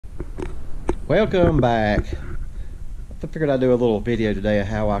Welcome back. I figured I'd do a little video today of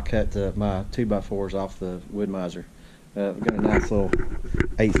how I cut my 2x4s off the woodmizer. We've got a nice little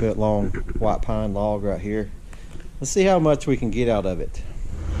 8-foot long white pine log right here. Let's see how much we can get out of it.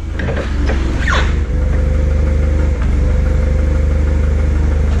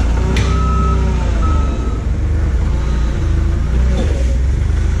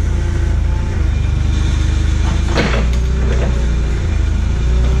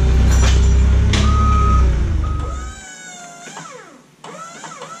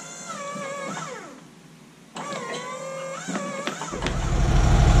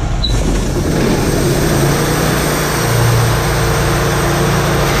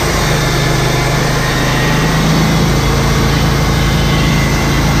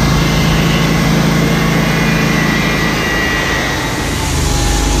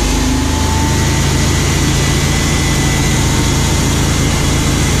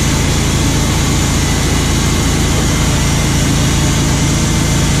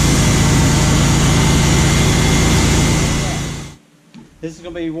 This is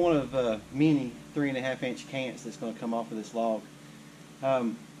going to be one of many 3.5-inch cants that's going to come off of this log.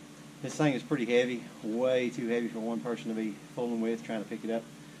 This thing is pretty heavy, way too heavy for one person to be fooling with, trying to pick it up.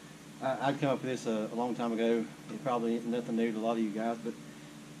 I'd come up with this a long time ago. It probably isn't nothing new to a lot of you guys, but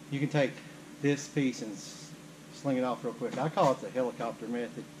you can take this piece and sling it off real quick. I call it the helicopter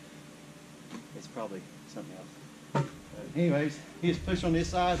method. It's probably something else. Anyways, you just push on this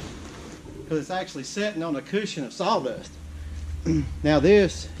side because it's actually sitting on a cushion of sawdust. Now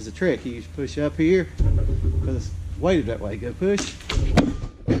this is a trick. You just push up here because it's weighted that way. Go push,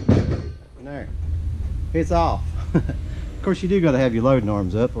 and there, it's off. Of course, you do got to have your loading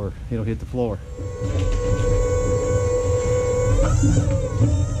arms up or it'll hit the floor.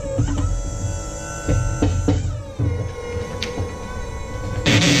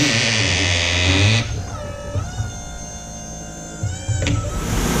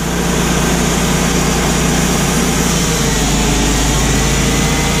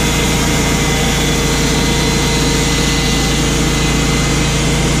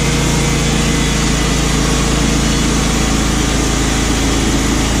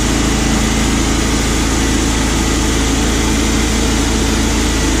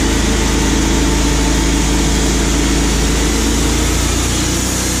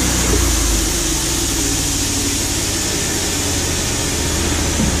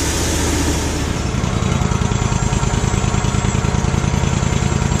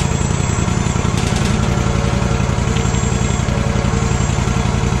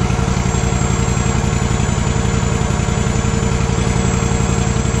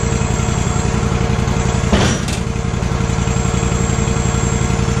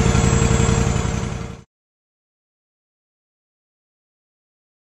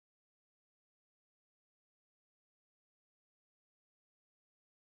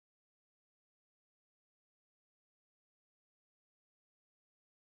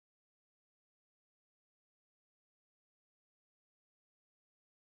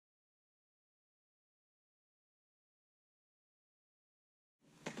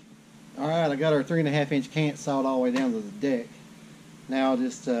 Alright, I got our 3.5-inch cant sawed all the way down to the deck. Now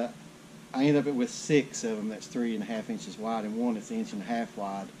I end up with 6 of them that's 3.5 inches wide and one that's 1.5 inches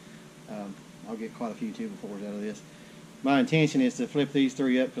wide. I'll get quite a few 2x4s out of this. My intention is to flip these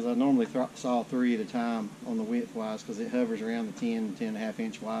 3 up because I normally saw 3 at a time on the width wise because it hovers around the 10.5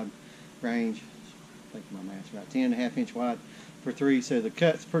 inch wide range. I think my math's about 10.5 inch wide for 3, so the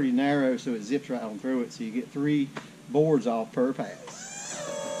cut's pretty narrow, so it zips right on through it, so you get 3 boards off per pass.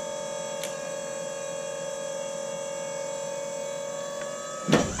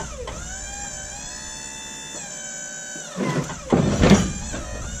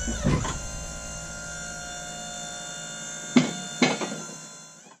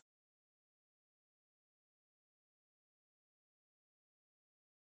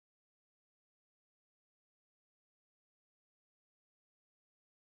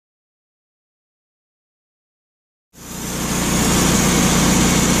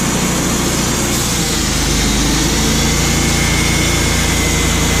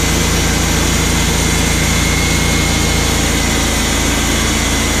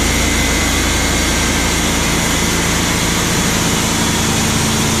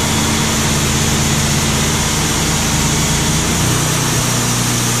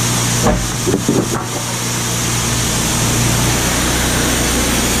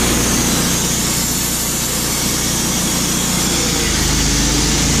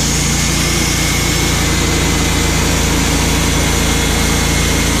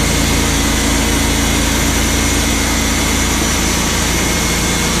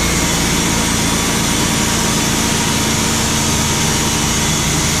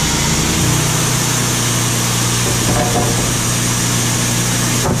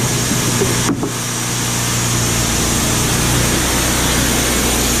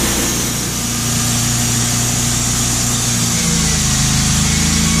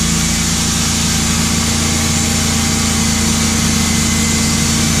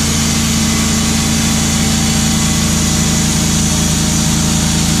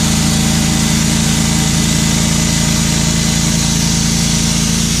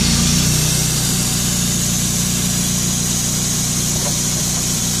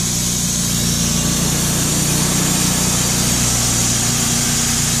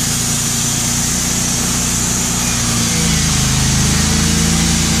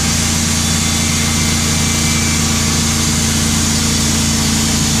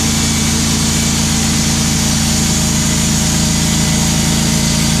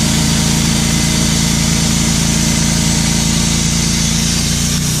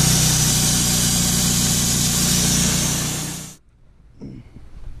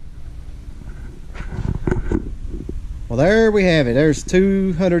 there we have it. There's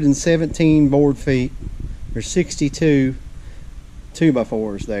 217 board feet. There's 62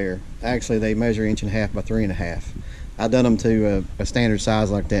 2x4s there. Actually, they measure 1.5 inches by 3.5. I done them to a standard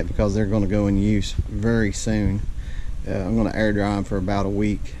size like that because they're going to go in use very soon. I'm going to air dry them for about a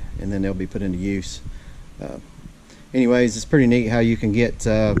week, and then they'll be put into use. Anyways, it's pretty neat how you can get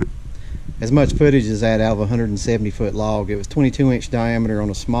as much footage as that out of a 170 foot log. It was 22-inch diameter on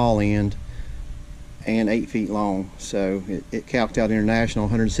a small end and 8 feet long, so it calced out international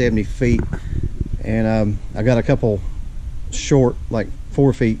 170 feet. And I got a couple short, like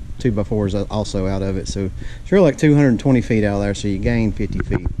 4 feet 2x4s also out of it, so it's really like 220 feet out of there, so you gain 50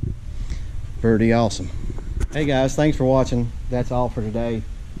 feet. Pretty awesome. Hey guys, thanks for watching. That's all for today.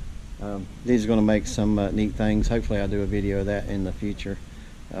 These are going to make some neat things. Hopefully I'll do a video of that in the future.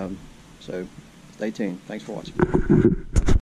 So stay tuned. Thanks for watching.